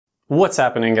What's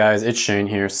happening, guys? It's Shane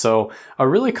here. So a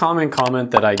really common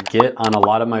comment that I get on a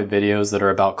lot of my videos that are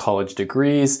about college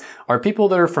degrees are people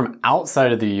that are from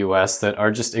outside of the US that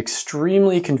are just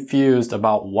extremely confused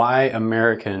about why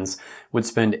Americans would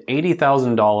spend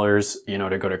 $80,000,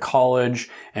 to go to college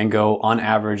and go on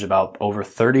average about over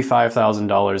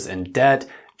 $35,000 in debt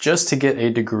just to get a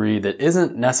degree that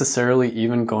isn't necessarily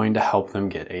even going to help them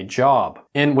get a job.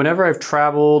 And whenever I've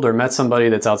traveled or met somebody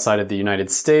that's outside of the United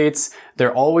States,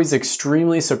 they're always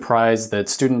extremely surprised that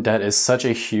student debt is such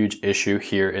a huge issue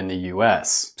here in the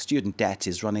US. Student debt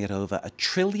is running at over $1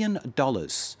 trillion.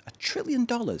 $1 trillion.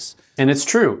 And it's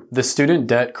true. The student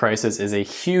debt crisis is a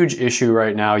huge issue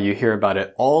right now. You hear about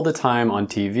it all the time on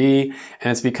TV,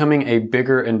 and it's becoming a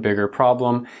bigger and bigger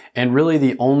problem. And really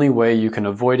the only way you can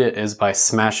avoid it is by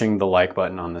smashing the like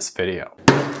button on this video.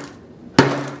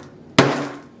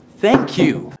 Thank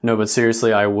you. No, but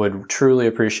seriously, I would truly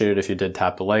appreciate it if you did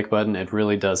tap the like button. It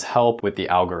really does help with the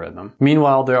algorithm.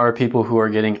 Meanwhile, there are people who are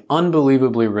getting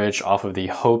unbelievably rich off of the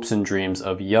hopes and dreams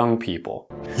of young people.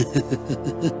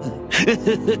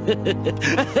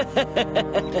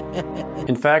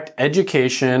 In fact,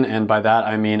 education, and by that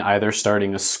I mean either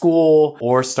starting a school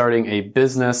or starting a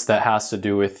business that has to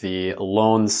do with the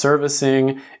loan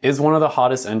servicing, is one of the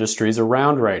hottest industries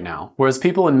around right now. Whereas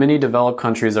people in many developed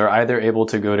countries are either able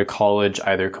to go to college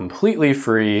either completely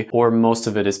free or most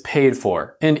of it is paid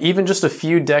for. And even just a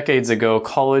few decades ago,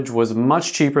 college was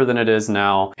much cheaper than it is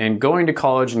now, and going to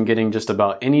college and getting just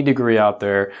about any degree out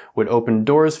there would open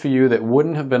doors for you that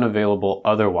wouldn't have been available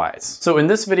otherwise. So in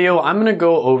this video, I'm going to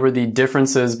go over the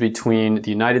differences between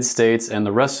the United States and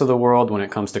the rest of the world when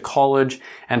it comes to college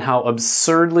and how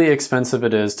absurdly expensive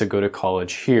it is to go to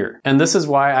college here. And this is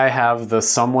why I have the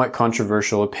somewhat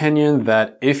controversial opinion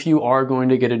that if you are going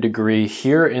to get a degree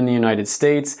here in the United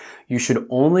States, you should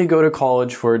only go to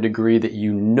college for a degree that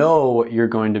you know you're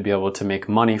going to be able to make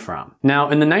money from. Now,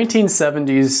 in the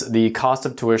 1970s, the cost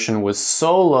of tuition was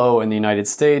so low in the United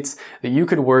States that you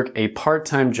could work a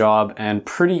part-time job and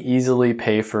pretty easily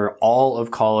pay for all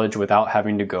of college without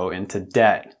having to go into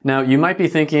debt. Now, you might be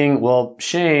thinking, well,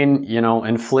 Shane,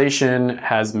 inflation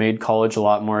has made college a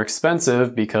lot more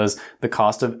expensive because the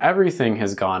cost of everything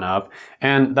has gone up.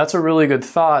 And that's a really good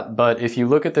thought, but if you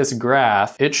look at this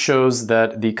graph, it shows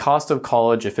that the cost of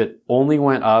college, if it only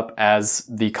went up as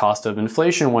the cost of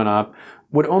inflation went up,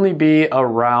 would only be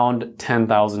around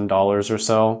 $10,000 or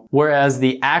so, whereas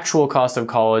the actual cost of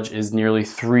college is nearly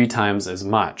 3 times as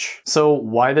much. So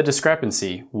why the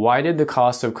discrepancy? Why did the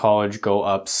cost of college go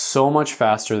up so much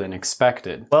faster than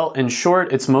expected? Well, in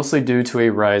short, it's mostly due to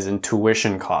a rise in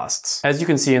tuition costs. As you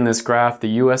can see in this graph, the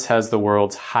US has the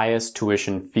world's highest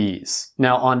tuition fees.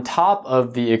 Now, on top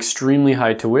of the extremely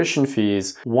high tuition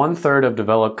fees, 1/3 of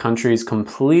developed countries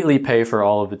completely pay for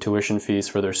all of the tuition fees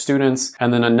for their students,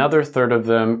 and then another third of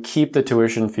them keep the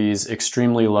tuition fees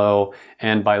extremely low,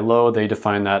 and by low they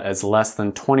define that as less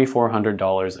than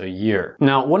 $2,400 a year.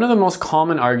 Now, one of the most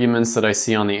common arguments that I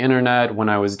see on the internet when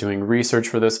I was doing research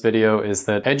for this video is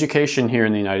that education here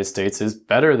in the United States is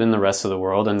better than the rest of the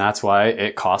world, and that's why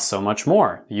it costs so much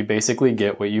more. You basically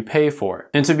get what you pay for.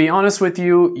 And to be honest with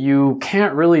you, you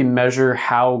can't really measure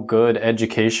how good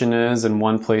education is in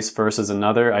one place versus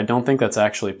another. I don't think that's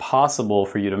actually possible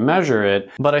for you to measure it,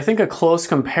 but I think a close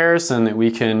comparison that we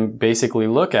can basically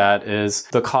look at is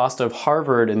the cost of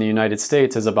Harvard in the United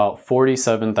States is about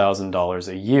 $47,000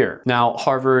 a year. Now,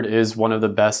 Harvard is one of the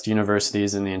best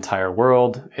universities in the entire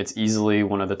world. It's easily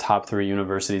one of the top 3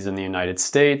 universities in the United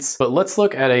States. But let's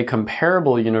look at a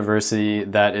comparable university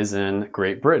that is in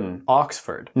Great Britain,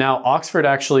 Oxford. Now, Oxford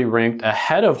actually ranked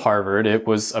ahead of Harvard. It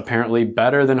was apparently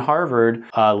better than Harvard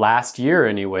last year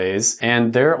anyways,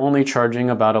 and they're only charging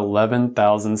about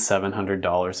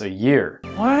 $11,700 a year.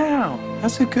 Wow,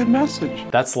 that's a good message.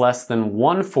 That's less than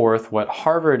 1/4 what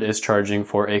Harvard is charging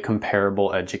for a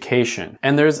comparable education.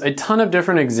 And there's a ton of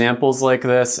different examples like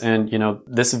this, and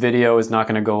this video is not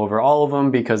going to go over all of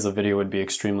them because the video would be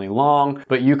extremely long,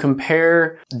 but you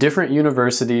compare different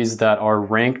universities that are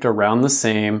ranked around the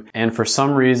same, and for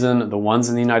some reason, the ones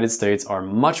in the United States are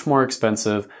much more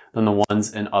expensive than the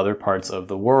ones in other parts of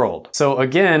the world. So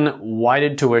again, why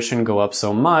did tuition go up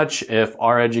so much if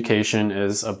our education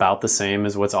is about the same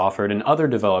as what's offered in other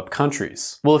developed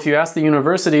countries? Well, if you ask the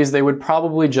universities, they would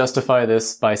probably justify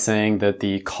this by saying that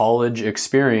the college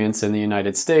experience in the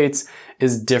United States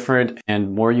is different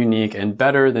and more unique and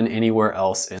better than anywhere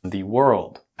else in the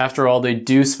world. After all, they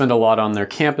do spend a lot on their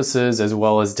campuses as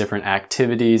well as different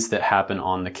activities that happen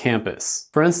on the campus.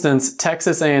 For instance,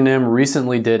 Texas A&M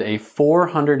recently did a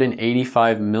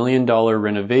 $485 million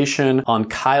renovation on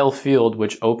Kyle Field,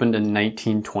 which opened in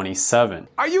 1927.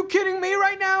 Are you kidding me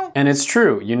right now? And it's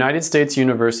true, United States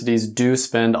universities do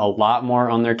spend a lot more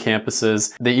on their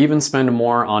campuses. They even spend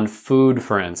more on food,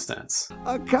 for instance.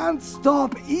 I can't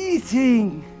stop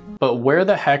eating. But where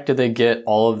the heck did they get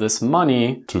all of this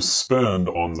money to spend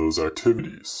on those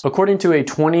activities? According to a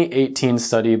 2018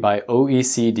 study by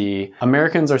OECD,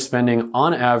 Americans are spending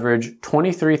on average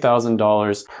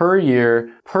 $23,000 per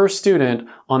year per student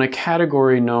on a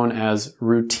category known as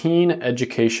routine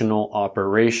educational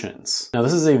operations. Now,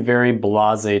 this is a very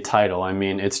blasé title. I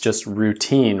mean, it's just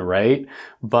routine, right?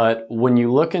 But when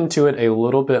you look into it a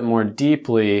little bit more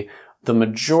deeply, the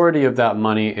majority of that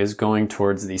money is going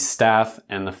towards the staff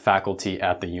and the faculty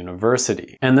at the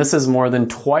university. And this is more than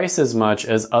twice as much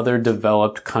as other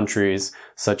developed countries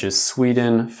such as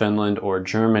Sweden, Finland, or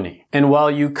Germany. And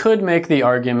while you could make the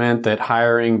argument that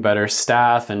hiring better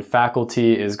staff and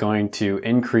faculty is going to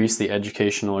increase the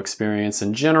educational experience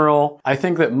in general, I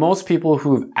think that most people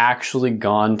who've actually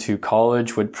gone to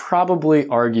college would probably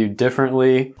argue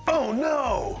differently. Oh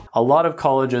no! A lot of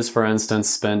colleges, for instance,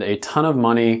 spend a ton of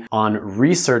money on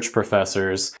research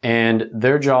professors, and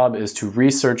their job is to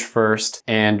research first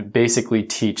and basically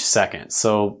teach second.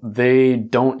 So they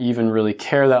don't even really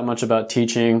care that much about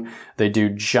teaching. They do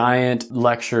giant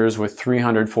lectures with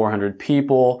 300, 400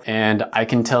 people, and I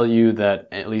can tell you that,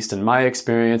 at least in my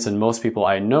experience and most people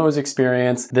I know's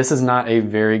experience, this is not a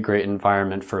very great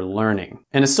environment for learning.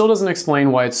 And it still doesn't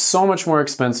explain why it's so much more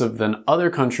expensive than other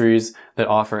countries that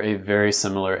offer a very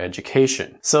similar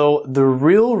education. So the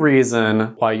real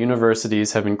reason why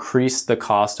universities have increased the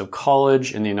cost of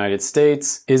college in the United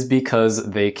States is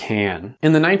because they can.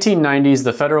 In the 1990s,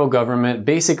 the federal government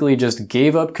basically just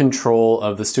gave up control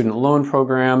of the student loan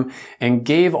program and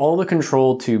gave all the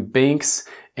control to banks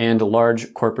and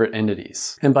large corporate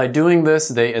entities. And by doing this,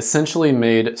 they essentially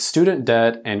made student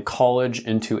debt and college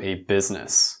into a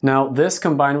business. Now, this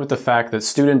combined with the fact that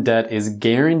student debt is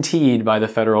guaranteed by the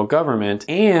federal government,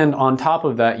 and on top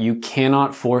of that, you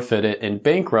cannot forfeit it in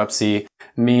bankruptcy,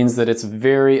 means that it's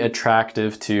very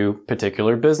attractive to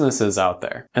particular businesses out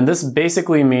there. And this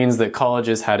basically means that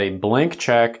colleges had a blank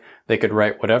check, they could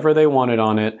write whatever they wanted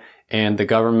on it, and the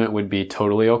government would be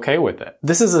totally okay with it.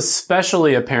 This is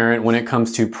especially apparent when it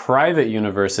comes to private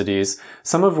universities,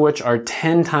 some of which are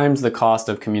 10 times the cost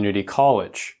of community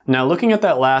college. Now, looking at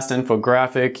that last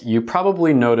infographic, you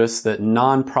probably noticed that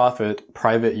non-profit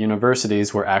private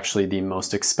universities were actually the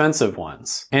most expensive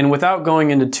ones. And without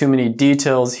going into too many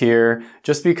details here,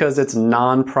 just because it's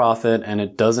non-profit and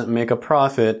it doesn't make a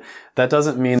profit, that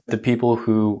doesn't mean that the people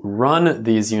who run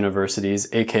these universities,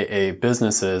 aka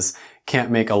businesses,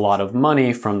 can't make a lot of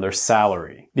money from their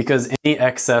salary, because any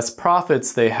excess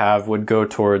profits they have would go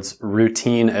towards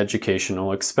routine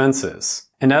educational expenses.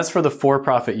 And as for the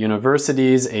for-profit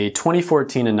universities, a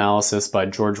 2014 analysis by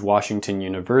George Washington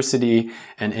University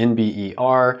and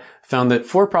NBER found that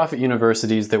for-profit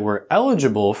universities that were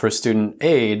eligible for student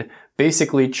aid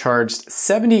basically charged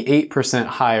 78%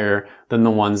 higher than the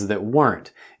ones that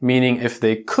weren't. Meaning if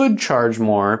they could charge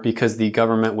more because the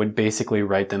government would basically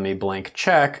write them a blank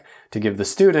check to give the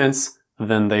students,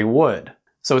 then they would.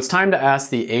 So it's time to ask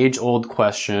the age-old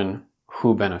question,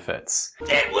 who benefits?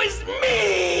 It was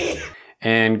me!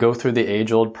 And go through the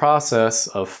age-old process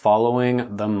of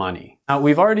following the money. Now,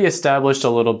 we've already established a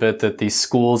little bit that the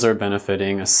schools are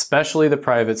benefiting, especially the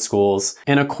private schools.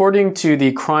 And according to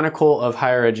the Chronicle of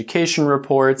Higher Education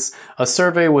reports, a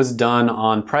survey was done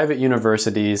on private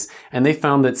universities, and they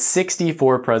found that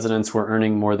 64 presidents were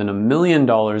earning more than $1 million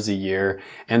a year,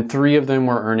 and 3 of them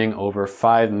were earning over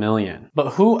 $5 million.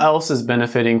 But who else is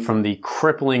benefiting from the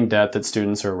crippling debt that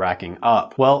students are racking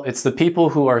up? Well, it's the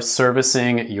people who are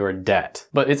servicing your debt.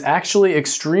 But it's actually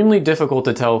extremely difficult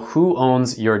to tell who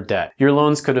owns your debt. Your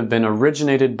loans could have been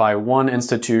originated by one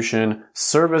institution,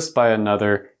 serviced by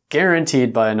another,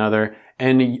 guaranteed by another,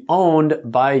 and owned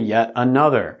by yet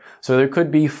another. So there could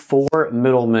be 4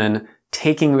 middlemen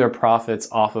taking their profits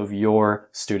off of your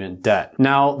student debt.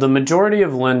 Now, the majority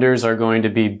of lenders are going to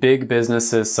be big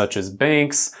businesses such as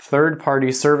banks,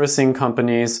 third-party servicing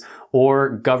companies, or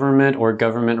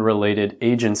government-related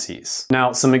agencies.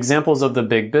 Now, some examples of the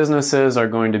big businesses are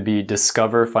going to be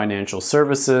Discover Financial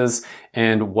Services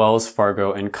and Wells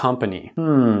Fargo and Company.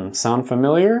 Sound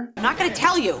familiar? I'm not going to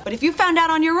tell you, but if you found out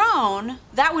on your own,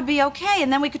 that would be okay,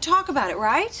 and then we could talk about it,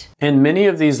 right? And many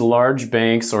of these large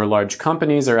banks or large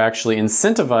companies are actually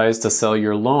incentivized to sell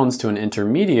your loans to an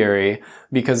intermediary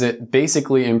because it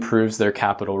basically improves their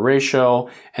capital ratio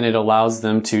and it allows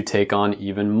them to take on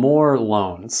even more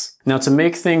loans. Now, to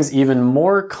make things even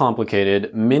more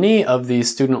complicated, many of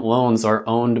these student loans are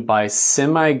owned by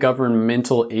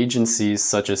semi-governmental agencies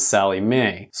such as Sallie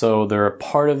Mae. So they're a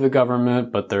part of the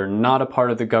government, but they're not a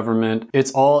part of the government.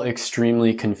 It's all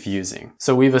extremely confusing.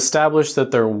 So we've established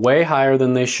that they're way higher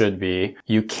than they should be.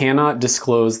 You cannot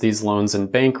disclose these loans in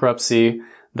bankruptcy.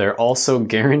 They're also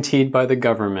guaranteed by the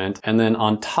government. And then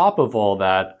on top of all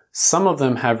that, some of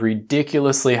them have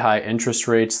ridiculously high interest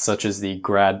rates, such as the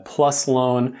Grad Plus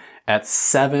loan at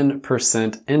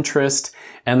 7% interest.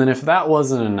 And then if that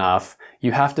wasn't enough,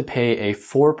 you have to pay a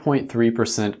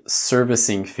 4.3%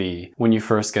 servicing fee when you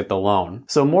first get the loan.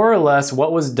 So more or less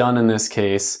what was done in this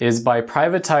case is by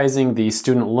privatizing the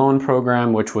student loan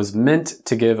program, which was meant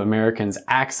to give Americans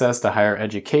access to higher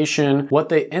education, what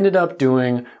they ended up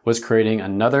doing was creating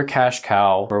another cash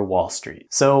cow for Wall Street.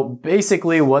 So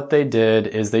basically what they did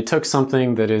is they took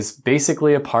something that is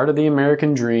basically a part of the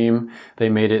American dream, they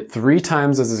made it 3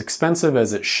 times as expensive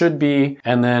as it should be,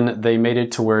 and then they made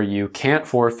it to where you can't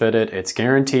forfeit it, it's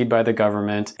guaranteed by the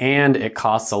government, and it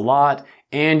costs a lot,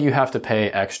 and you have to pay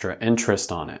extra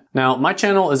interest on it. Now, my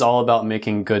channel is all about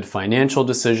making good financial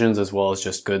decisions as well as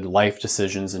just good life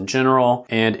decisions in general.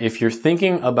 And if you're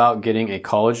thinking about getting a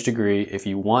college degree, if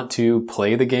you want to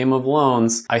play the game of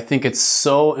loans, I think it's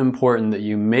so important that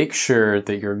you make sure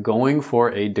that you're going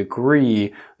for a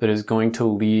degree that is going to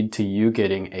lead to you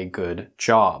getting a good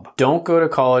job. Don't go to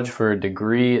college for a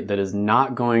degree that is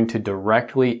not going to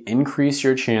directly increase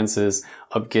your chances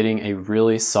of getting a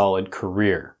really solid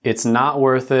career. It's not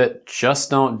worth it.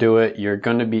 Just don't do it. You're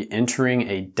going to be entering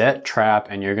a debt trap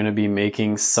and you're going to be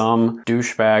making some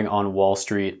douchebag on Wall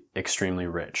Street extremely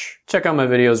rich. Check out my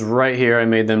videos right here. I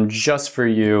made them just for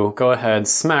you. Go ahead,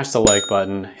 smash the like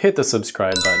button, hit the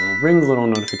subscribe button, ring the little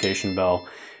notification bell,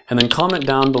 and then comment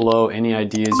down below any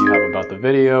ideas you have about the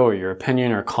video or your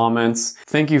opinion or comments.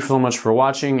 Thank you so much for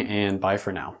watching, and bye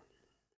for now.